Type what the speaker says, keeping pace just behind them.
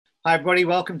Hi, everybody.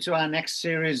 Welcome to our next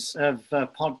series of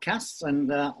podcasts.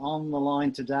 And on the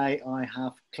line today, I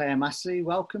have Claire Massey.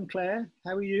 Welcome, Claire.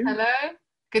 How are you? Hello.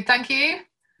 Good, thank you.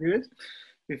 Good.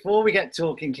 Before we get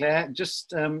talking, Claire,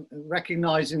 just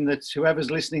recognising that whoever's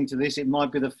listening to this, it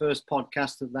might be the first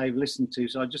podcast that they've listened to.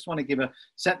 So I just want to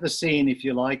set the scene, if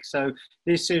you like. So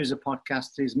this series of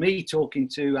podcasts is me talking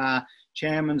to our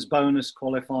Chairman's Bonus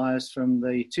qualifiers from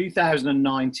the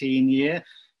 2019 year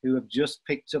who have just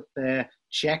picked up their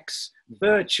checks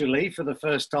virtually for the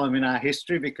first time in our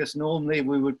history, because normally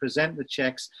we would present the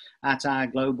checks at our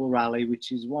global rally,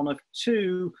 which is one of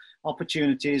two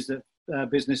opportunities that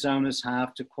business owners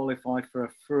have to qualify for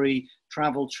a free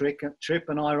travel trip.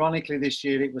 And ironically, this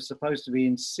year it was supposed to be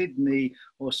in Sydney,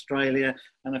 Australia.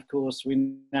 And of course,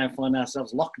 we now find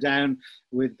ourselves locked down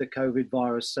with the COVID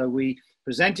virus. So we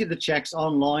presented the checks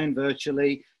online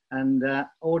virtually. And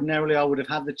ordinarily, I would have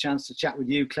had the chance to chat with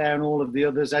you, Claire, and all of the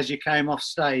others as you came off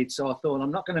stage. So I thought,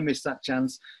 I'm not going to miss that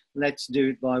chance. Let's do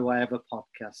it by way of a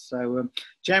podcast. So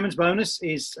Chairman's Bonus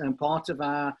is part of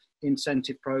our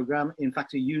incentive program. In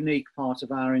fact, a unique part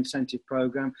of our incentive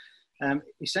program.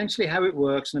 Essentially how it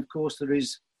works. And of course, there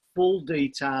is full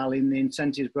detail in the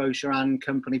incentives brochure and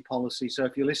company policy. So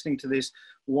if you're listening to this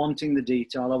wanting the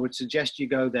detail, I would suggest you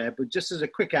go there. But just as a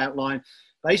quick outline,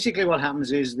 basically what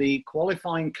happens is the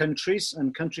qualifying countries,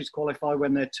 and countries qualify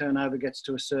when their turnover gets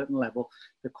to a certain level,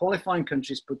 the qualifying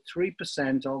countries put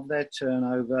 3% of their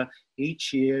turnover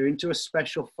each year into a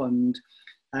special fund.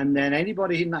 And then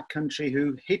anybody in that country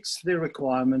who hits the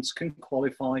requirements can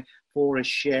qualify for a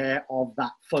share of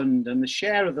that fund. And the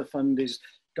share of the fund is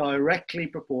directly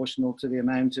proportional to the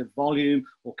amount of volume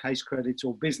or case credits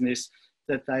or business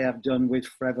that they have done with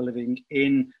Forever Living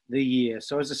in the year.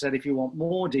 So as I said, if you want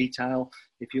more detail,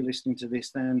 if you're listening to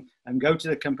this, then go to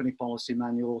the company policy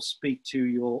manual, speak to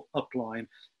your upline,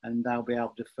 and they'll be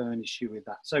able to furnish you with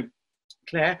that. So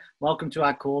Claire, welcome to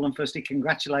our call. And firstly,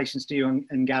 congratulations to you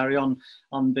and Gary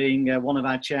on being one of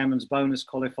our Chairman's Bonus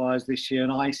qualifiers this year.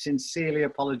 And I sincerely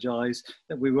apologise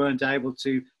that we weren't able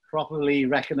to properly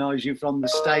recognise you from the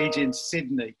stage in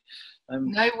Sydney.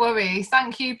 No worries.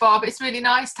 Thank you, Bob. It's really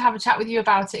nice to have a chat with you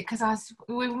about it, because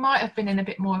we might have been in a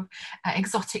bit more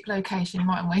exotic location,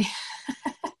 mightn't we?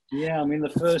 Yeah, I mean, the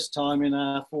first time in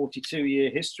our 42-year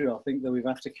history, I think, that we've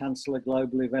had to cancel a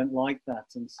global event like that.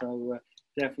 And so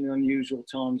definitely unusual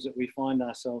times that we find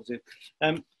ourselves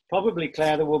in. Probably,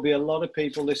 Claire, there will be a lot of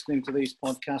people listening to these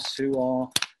podcasts who are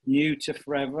new to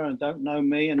Forever and don't know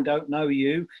me and don't know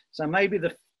you. So maybe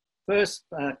the first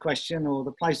question, or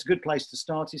a good place to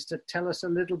start, is to tell us a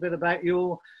little bit about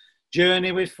your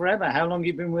journey with Forever. How long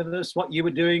you've been with us, what you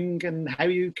were doing, and how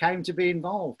you came to be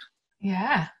involved.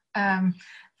 Yeah,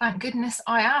 thank goodness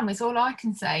I am, is all I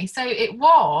can say. So it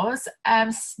was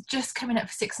just coming up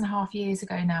for 6.5 years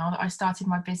ago now that I started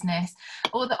my business,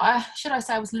 or that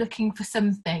I was looking for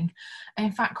something.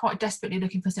 In fact, quite desperately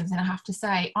looking for something, I have to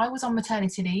say. I was on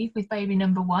maternity leave with baby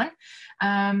number one.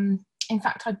 In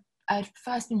fact, I'd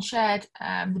first been shared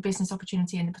the business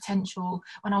opportunity and the potential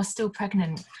when I was still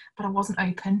pregnant, but I wasn't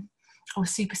open. I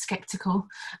was super sceptical,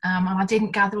 and I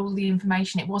didn't gather all the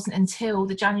information. It wasn't until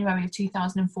the January of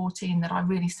 2014 that I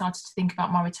really started to think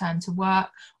about my return to work,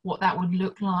 what that would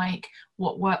look like,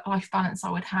 what work-life balance I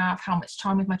would have, how much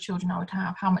time with my children I would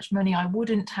have, how much money I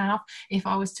wouldn't have if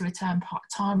I was to return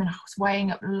part-time. And I was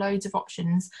weighing up loads of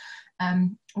options,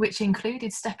 which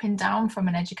included stepping down from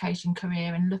an education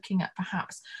career and looking at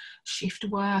perhaps shift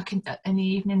work in the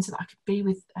evenings so that I could be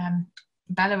with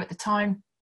Bella at the time.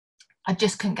 I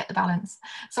just couldn't get the balance.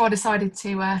 So I decided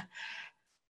to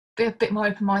be a bit more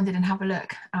open-minded and have a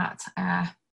look at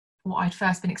what I'd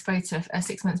first been exposed to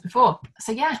 6 months before.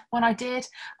 So yeah, when I did,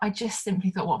 I just simply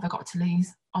thought, what have I got to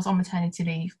lose? I was on maternity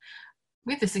leave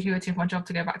with the security of my job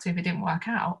to go back to if it didn't work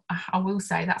out. I will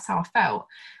say that's how I felt.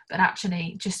 But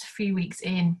actually, just a few weeks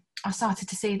in, I started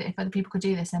to see that if other people could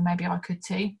do this, then maybe I could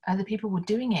too. Other people were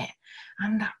doing it.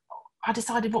 And I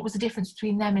decided what was the difference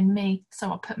between them and me.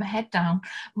 So I put my head down,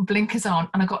 blinkers on,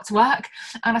 and I got to work.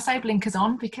 And I say blinkers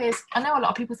on because I know a lot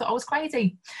of people thought I was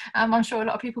crazy. I'm sure a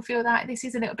lot of people feel that this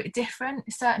is a little bit different.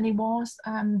 It certainly was.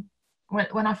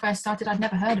 When I first started, I'd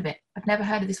never heard of it. I'd never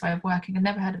heard of this way of working. I'd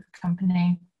never heard of the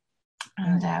company.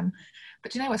 And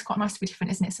but you know, it's quite nice to be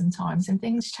different, isn't it, sometimes? And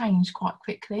things change quite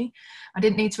quickly. I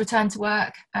didn't need to return to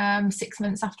work 6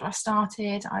 months after I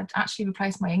started. I'd actually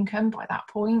replaced my income by that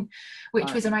point,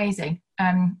 which was amazing.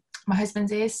 My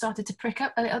husband's ears started to prick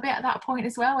up a little bit at that point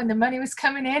as well when the money was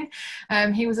coming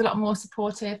in. He was a lot more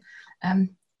supportive. And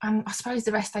I suppose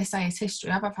the rest, they say, is history.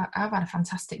 I've had a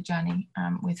fantastic journey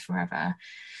with Forever.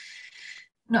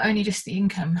 Not only just the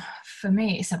income. For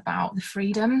me, it's about the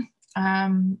freedom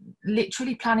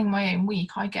literally planning my own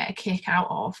week. I get a kick out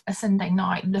of a Sunday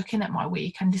night looking at my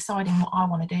week and deciding what I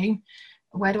want to do.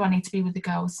 Where do I need to be with the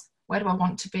girls? Where do I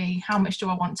want to be? How much do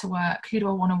I want to work? Who do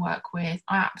I want to work with?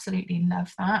 I absolutely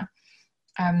love that.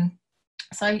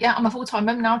 So yeah, I'm a full-time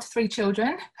mum now to 3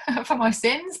 children for my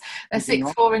sins. They're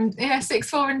 6, 4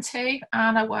 and 2,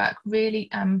 and I work really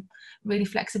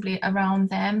flexibly around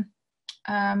them.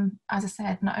 As I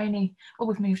said, not only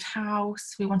we've moved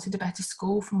house, we wanted a better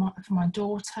school for my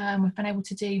daughter, and we've been able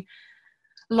to do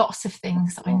lots of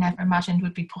things that I never imagined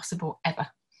would be possible ever.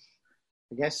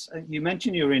 I guess you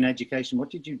mentioned you were in education.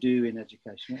 What did you do in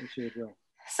education? What was your job?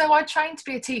 So I trained to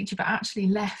be a teacher, but actually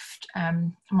left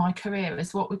my career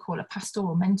as what we call a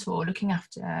pastoral mentor, looking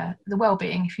after the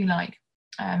well-being, if you like,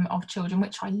 of children,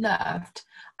 which I loved,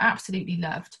 absolutely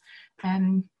loved,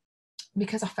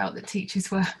 because I felt that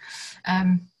teachers were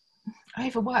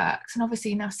overworked. And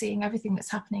obviously now seeing everything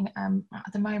that's happening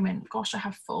at the moment, gosh, I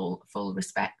have full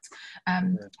respect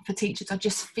for teachers. I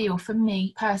just feel, for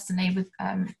me personally, with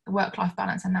work-life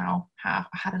balance, I now have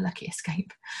had a lucky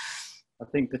escape. I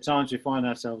think the times we find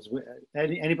ourselves with,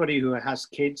 anybody who has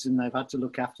kids and they've had to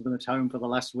look after them at home for the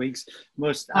last weeks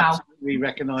must absolutely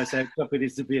recognise how tough it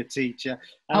is to be a teacher.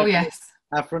 And yes.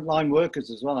 Our frontline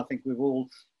workers as well. I think we've all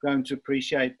grown to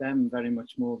appreciate them very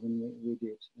much more than we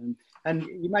did. And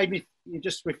you made me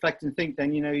just reflect and think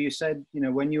then, you said,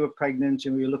 when you were pregnant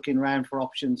and we were looking around for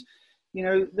options,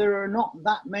 there are not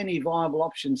that many viable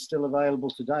options still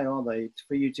available today, are they,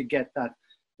 for you to get that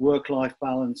work-life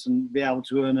balance and be able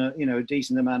to earn a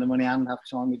decent amount of money and have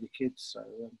time with your kids. So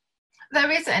there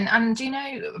isn't, and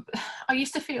I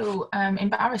used to feel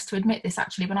embarrassed to admit this.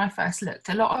 Actually, when I first looked,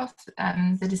 a lot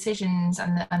of the decisions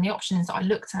and the options that I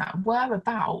looked at were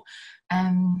about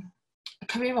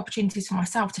career opportunities for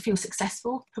myself to feel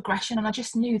successful, progression, and I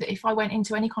just knew that if I went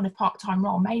into any kind of part-time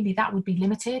role, maybe that would be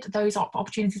limited. Those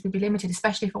opportunities would be limited,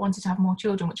 especially if I wanted to have more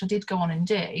children, which I did go on and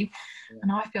do. Yeah.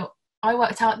 And I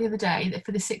worked out the other day that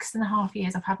for the 6.5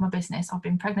 years I've had my business, I've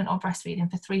been pregnant or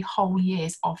breastfeeding for 3 whole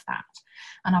years of that.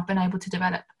 And I've been able to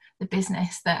develop the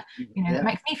business that, that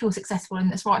makes me feel successful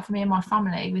and that's right for me and my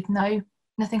family, with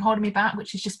nothing holding me back,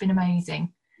 which has just been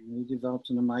amazing. You developed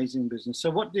an amazing business.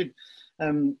 So what did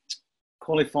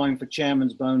qualifying for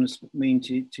chairman's bonus mean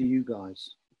to you guys?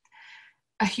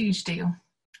 A huge deal.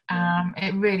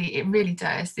 It really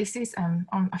does. This is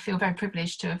I feel very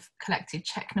privileged to have collected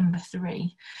check number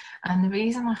 3, and the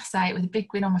reason I say it with a big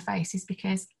grin on my face is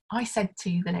because I said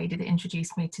to the lady that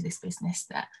introduced me to this business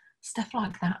that stuff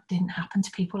like that didn't happen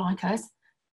to people like us,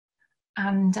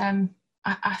 and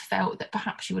I felt that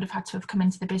perhaps she would have had to have come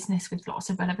into the business with lots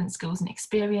of relevant skills and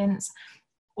experience,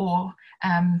 or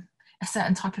a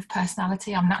certain type of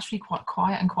personality. I'm naturally quite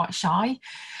quiet and quite shy,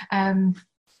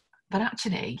 but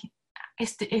actually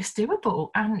it's doable,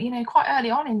 and quite early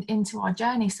on into our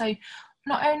journey. So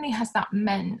not only has that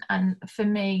meant, and for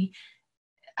me,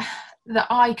 that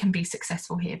I can be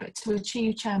successful here, but to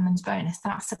achieve chairman's bonus,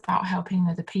 that's about helping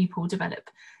other people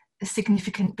develop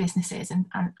significant businesses, and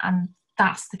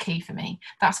that's the key for me.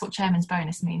 That's what chairman's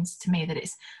bonus means to me, that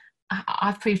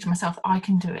I've proved to myself that I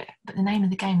can do it, but the name of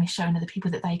the game is showing other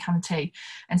people that they can too.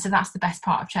 And so that's the best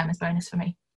part of chairman's bonus for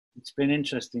me. It's been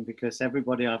interesting because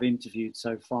everybody I've interviewed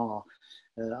so far,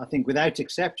 I think without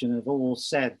exception, have all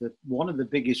said that one of the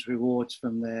biggest rewards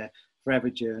from their forever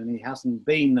journey hasn't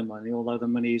been the money, although the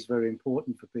money is very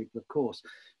important for people, of course,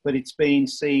 but it's been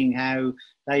seeing how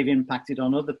they've impacted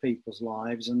on other people's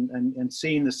lives, and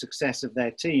seeing the success of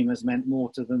their team has meant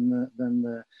more to them than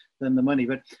the money.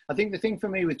 But I think the thing for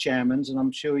me with chairmans, and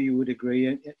I'm sure you would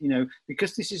agree,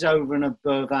 because this is over and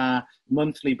above our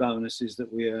monthly bonuses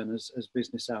that we earn as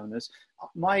business owners,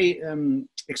 my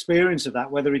experience of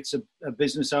that, whether it's a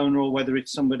business owner or whether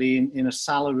it's somebody in a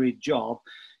salaried job,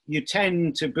 you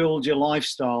tend to build your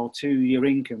lifestyle to your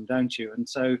income, don't you? And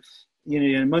so,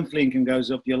 your monthly income goes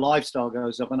up, your lifestyle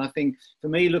goes up. And I think for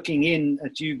me, looking in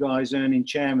at you guys earning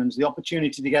chairmans, the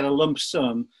opportunity to get a lump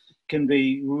sum can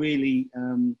be really,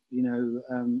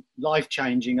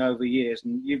 life-changing over years.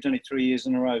 And you've done it 3 years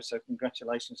in a row. So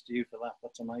congratulations to you for that.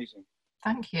 That's amazing.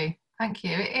 Thank you. Thank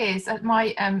you. It is.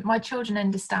 My children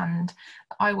understand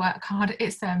that I work hard.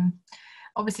 It's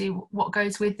obviously what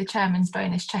goes with the chairman's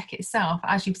bonus check itself,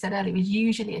 as you've said earlier, is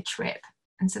usually a trip.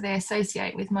 And so they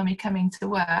associate with mummy coming to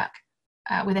work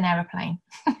with an aeroplane,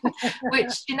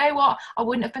 which, you know what, I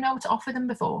wouldn't have been able to offer them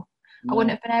before. No. I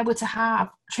wouldn't have been able to have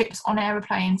trips on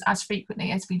aeroplanes as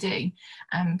frequently as we do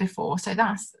before. So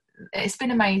it's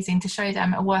been amazing to show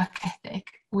them a work ethic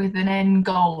with an end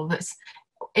goal that's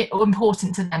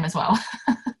important to them as well.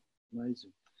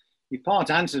 Amazing. you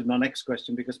part answered my next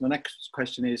question, because my next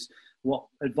question is, what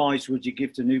advice would you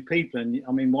give to new people? And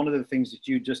I mean, one of the things that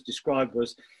you just described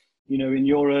was, you know, in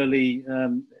your early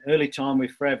time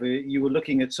with Forever, you were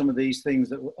looking at some of these things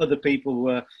that other people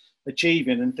were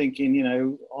achieving and thinking, you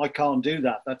know, I can't do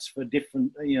that. That's for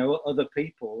different, you know, other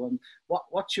people. And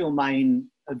what's your main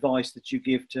advice that you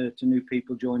give to new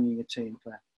people joining your team,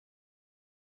 Claire?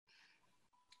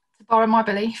 To borrow my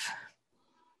belief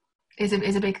is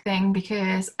a big thing,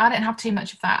 because I didn't have too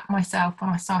much of that myself when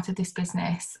I started this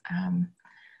business.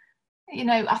 You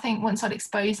know, I think once I'd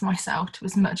exposed myself to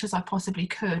as much as I possibly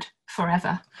could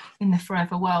forever in the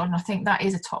Forever world, and I think that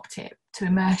is a top tip, to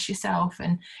immerse yourself,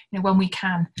 and, you know, when we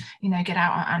can, you know, get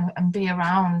out and be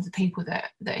around the people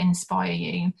that inspire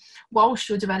you whilst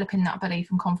you're developing that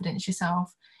belief and confidence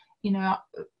yourself. You know,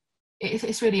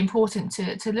 it's really important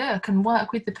to look and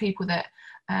work with the people that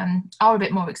are a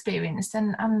bit more experienced,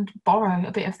 and borrow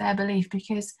a bit of their belief,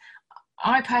 because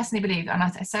I personally believe, and I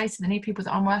say to the new people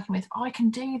that I'm working with, I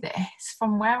can do this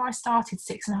from where I started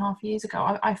 6.5 years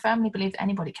ago. I firmly believe that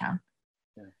anybody can,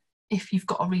 if you've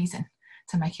got a reason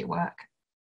to make it work.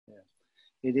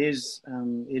 It is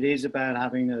about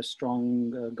having a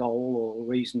strong goal or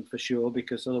reason, for sure,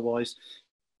 because otherwise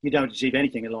you don't achieve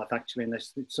anything in life, actually,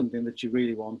 unless it's something that you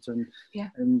really want.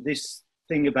 And this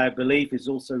thing about belief is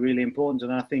also really important.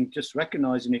 And I think just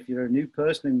recognizing, if you're a new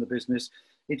person in the business,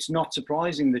 it's not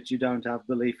surprising that you don't have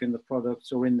belief in the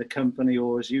products or in the company,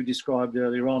 or, as you described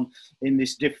earlier on, in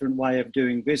this different way of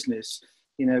doing business,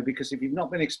 you know, because if you've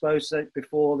not been exposed to it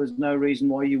before, there's no reason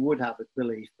why you would have a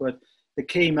belief. But the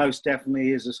key most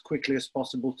definitely is, as quickly as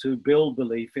possible, to build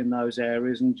belief in those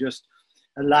areas, and just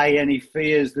allay any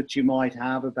fears that you might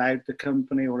have about the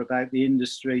company or about the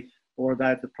industry or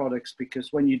about the products,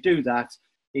 because when you do that,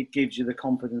 it gives you the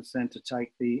confidence then to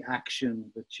take the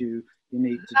action that you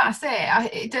need to. That's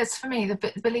it. It does for me.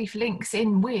 The belief links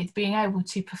in with being able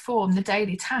to perform the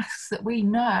daily tasks that we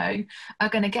know are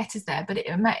going to get us there, but it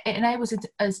enables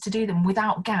us to do them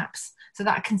without gaps. So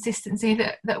that consistency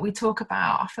that we talk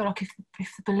about, I feel like if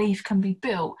the belief can be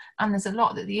built, and there's a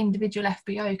lot that the individual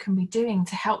FBO can be doing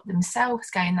to help themselves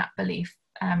gain that belief,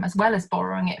 as well as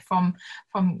borrowing it from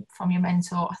your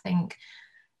mentor, I think,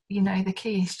 you know, the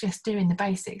key is just doing the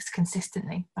basics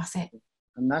consistently. That's it.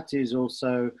 And that is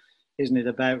also, isn't it,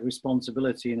 about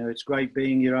responsibility? You know, it's great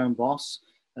being your own boss,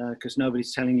 because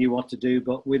nobody's telling you what to do,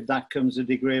 but with that comes a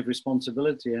degree of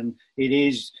responsibility, and it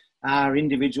is our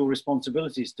individual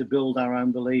responsibilities to build our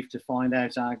own belief, to find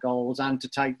out our goals, and to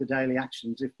take the daily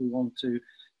actions if we want to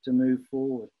move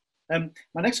forward.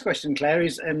 My next question, Claire,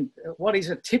 is what is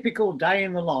a typical day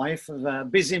in the life of a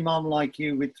busy mum like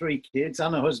you, with 3 kids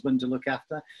and a husband to look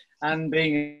after, and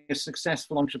being a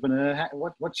successful entrepreneur?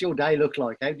 What's your day look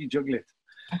like? How do you juggle it?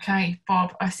 Okay,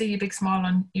 Bob, I see your big smile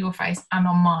on your face and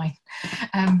on mine.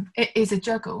 It is a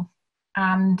juggle.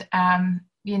 And,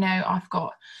 you know,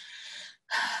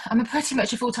 I'm pretty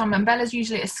much a full-time mum. Bella's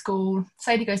usually at school.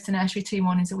 Sadie goes to nursery 2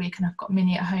 mornings a week, and I've got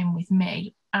Minnie at home with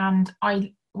me. And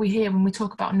we hear, when we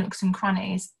talk about nooks and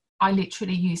crannies, I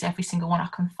literally use every single one I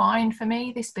can find. For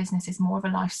me, this business is more of a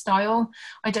lifestyle.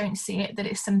 I don't see it that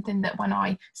it's something that when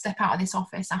I step out of this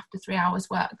office after 3 hours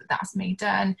work, that's me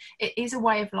done. It is a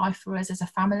way of life for us as a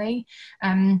family.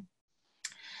 And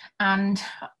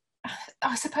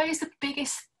I suppose the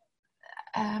biggest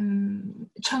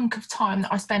chunk of time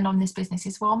that I spend on this business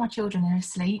is while my children are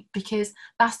asleep, because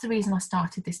that's the reason I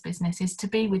started this business, is to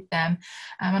be with them.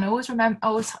 And I always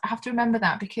have to remember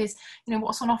that, because, you know,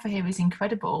 what's on offer here is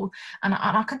incredible, and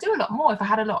I could do a lot more if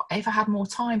I had more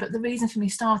time. But the reason for me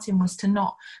starting was to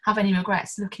not have any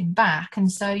regrets looking back. And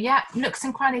so, yeah, nooks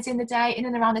and crannies in the day, in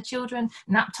and around the children,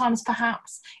 nap times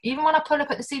perhaps. Even when I pull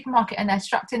up at the supermarket and they're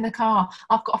strapped in the car,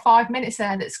 I've got 5 minutes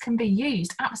there that can be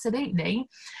used, absolutely.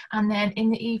 And then in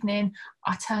the evening,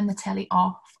 I turn the telly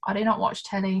off. I do not watch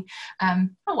telly. I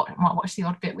might watch the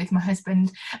odd bit with my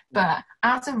husband, but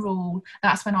as a rule,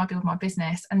 that's when I build my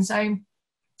business. And so,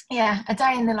 yeah, a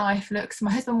day in the life looks,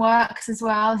 my husband works as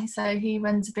well, so he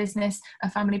runs a business, a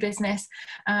family business,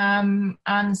 and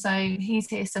so he's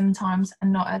here sometimes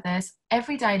and not others.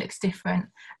 Every day looks different,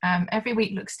 every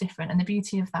week looks different, and the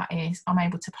beauty of that is I'm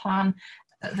able to plan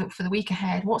for the week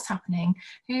ahead, what's happening,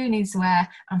 who needs where,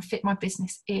 and fit my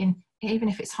business in, even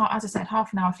if it's, as I said,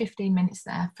 half an hour, 15 minutes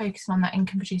there, focusing on that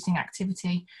income producing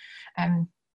activity.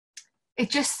 It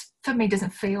just, for me,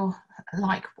 doesn't feel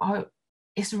like,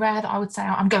 it's rare that I would say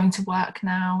I'm going to work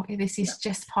now. This is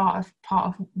just part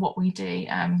of what we do,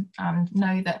 and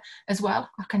know that as well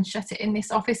I can shut it in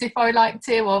this office if I like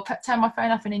to, or turn my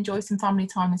phone off and enjoy some family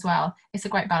time as well. It's a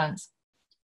great balance.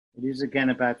 It is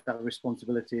again about that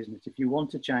responsibility, isn't it? If you want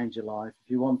to change your life,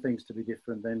 if you want things to be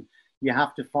different, then you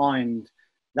have to find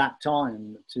that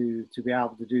time to be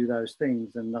able to do those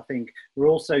things. And I think we're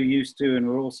also used to, and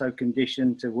we're also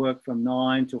conditioned to work from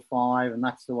 9 to 5, and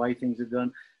that's the way things are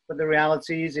done. But the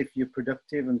reality is, if you're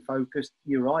productive and focused,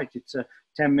 you're right. It's a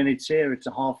 10 minutes here, it's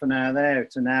a half an hour there,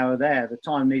 it's an hour there. The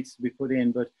time needs to be put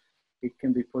in, but it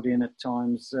can be put in at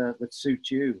times that suit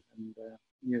you. And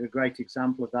you're a great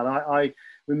example of that. I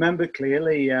remember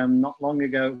clearly not long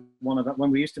ago,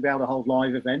 when we used to be able to hold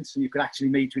live events and you could actually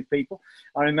meet with people.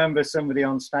 I remember somebody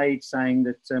on stage saying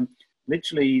that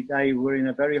literally they were in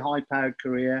a very high-powered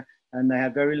career and they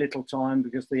had very little time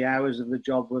because the hours of the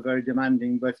job were very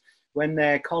demanding. But when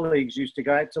their colleagues used to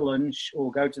go out to lunch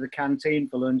or go to the canteen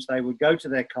for lunch, they would go to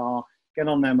their car, get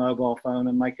on their mobile phone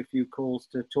and make a few calls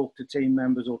to talk to team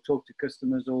members or talk to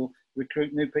customers or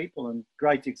recruit new people. And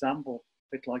great example,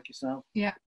 a bit like yourself.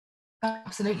 Yeah,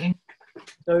 absolutely.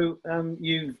 So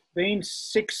you've been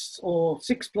 6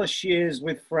 plus years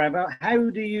with Forever. How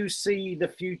do you see the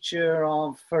future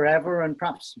of Forever, and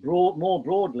perhaps more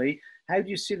broadly, how do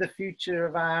you see the future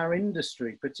of our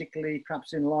industry, particularly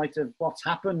perhaps in light of what's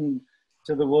happened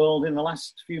to the world in the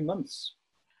last few months?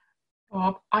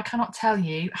 Bob, I cannot tell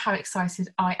you how excited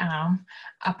I am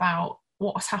about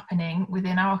what's happening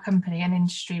within our company and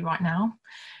industry right now,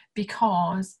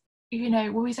 because, you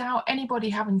know, without anybody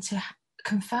having to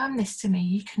confirm this to me,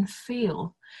 you can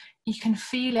feel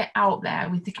it out there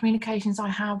with the communications I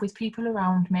have with people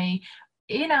around me,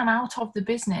 in and out of the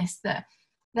business, that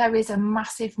there is a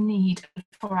massive need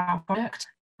for our product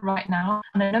right now,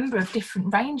 and a number of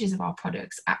different ranges of our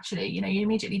products. Actually, you know, you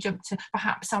immediately jump to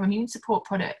perhaps our immune support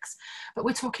products, but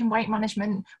we're talking weight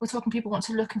management, we're talking people want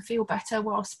to look and feel better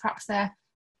whilst perhaps they're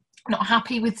not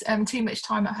happy with too much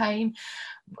time at home.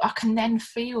 I can then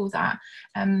feel that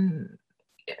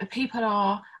people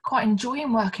are quite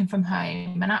enjoying working from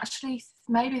home, and actually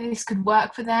maybe this could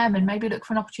work for them, and maybe look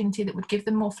for an opportunity that would give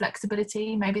them more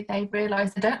flexibility. Maybe they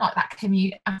realise they don't like that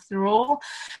commute after all,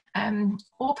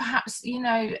 or perhaps, you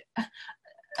know,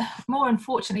 more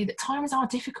unfortunately, that times are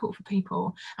difficult for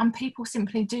people, and people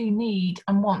simply do need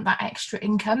and want that extra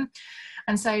income.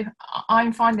 And so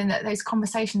I'm finding that those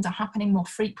conversations are happening more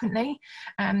frequently.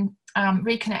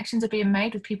 Reconnections are being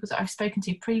made with people that I've spoken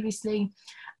to previously.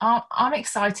 I'm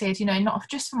excited, you know, not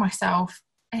just for myself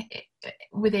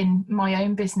within my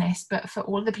own business, but for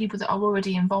all of the people that are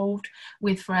already involved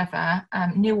with Forever,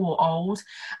 new or old,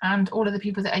 and all of the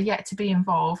people that are yet to be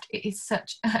involved. It is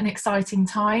such an exciting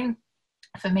time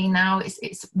for me now.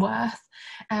 It's worth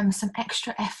some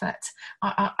extra effort.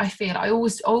 I feel I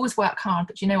always work hard,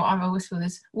 but you know what, I always feel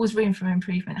there's always room for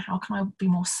improvement. How can I be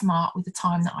more smart with the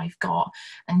time that I've got,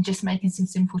 and just making some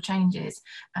simple changes?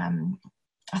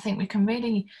 I think we can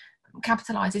really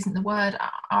capitalize, isn't the word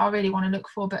I really want to look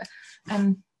for, but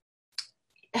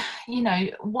you know,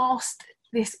 whilst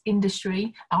this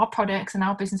industry, our products and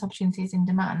our business opportunities in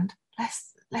demand,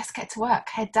 let's get to work,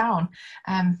 head down.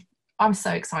 I'm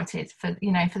so excited for,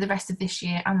 you know, for the rest of this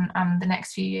year and the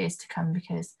next few years to come,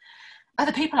 because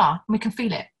other people are, and we can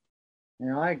feel it.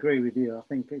 Yeah, I agree with you. I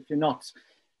think if you're not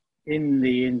in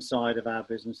the inside of our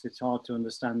business, it's hard to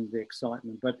understand the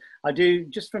excitement. But I do,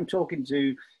 just from talking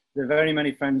to the very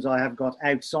many friends I have got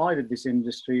outside of this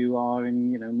industry who are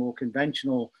in, you know, more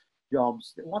conventional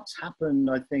jobs, what's happened,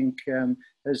 I think,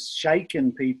 has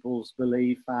shaken people's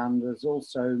belief, and has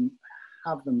also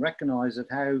have them recognise that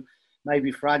how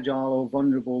maybe fragile or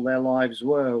vulnerable their lives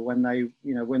were when they,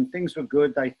 you know, when things were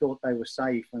good, they thought they were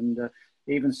safe. And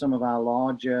even some of our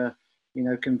larger, you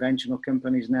know, conventional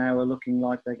companies now are looking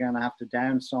like they're going to have to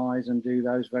downsize and do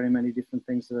those very many different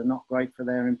things that are not great for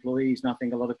their employees. And I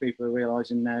think a lot of people are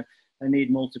realizing now they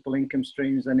need multiple income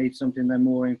streams. They need something they're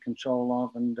more in control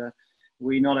of. And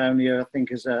we not only, I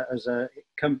think, as a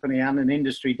company and an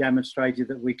industry, demonstrated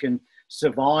that we can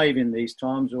survive in these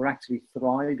times, we're actually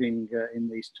thriving in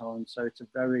these times. So it's a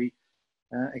very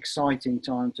exciting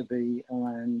time to be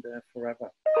around Forever.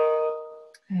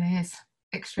 It is,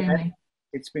 extremely.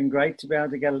 It's been great to be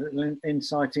able to get a little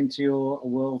insight into your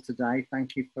world today.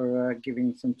 Thank you for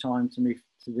giving some time to me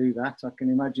to do that. I can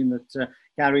imagine that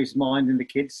Gary's minding the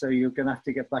kids, so you're going to have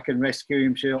to get back and rescue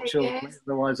him shortly,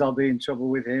 otherwise I'll be in trouble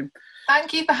with him.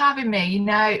 Thank you for having me. You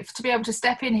know, to be able to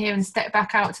step in here and step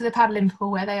back out to the paddling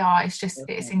pool where they are, it's just,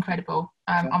 it's incredible.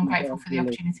 I'm grateful for the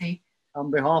opportunity.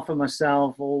 On behalf of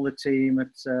myself, all the team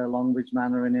at Longbridge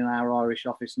Manor and in our Irish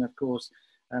office, and of course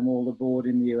all the board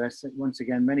in the US, once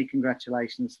again, many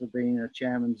congratulations for being a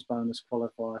chairman's bonus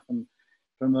qualifier.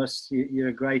 From us, you're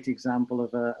a great example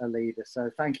of a leader. So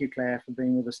thank you, Claire, for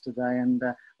being with us today, and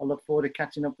I look forward to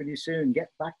catching up with you soon. Get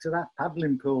back to that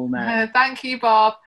paddling pool now. Thank you, Bob.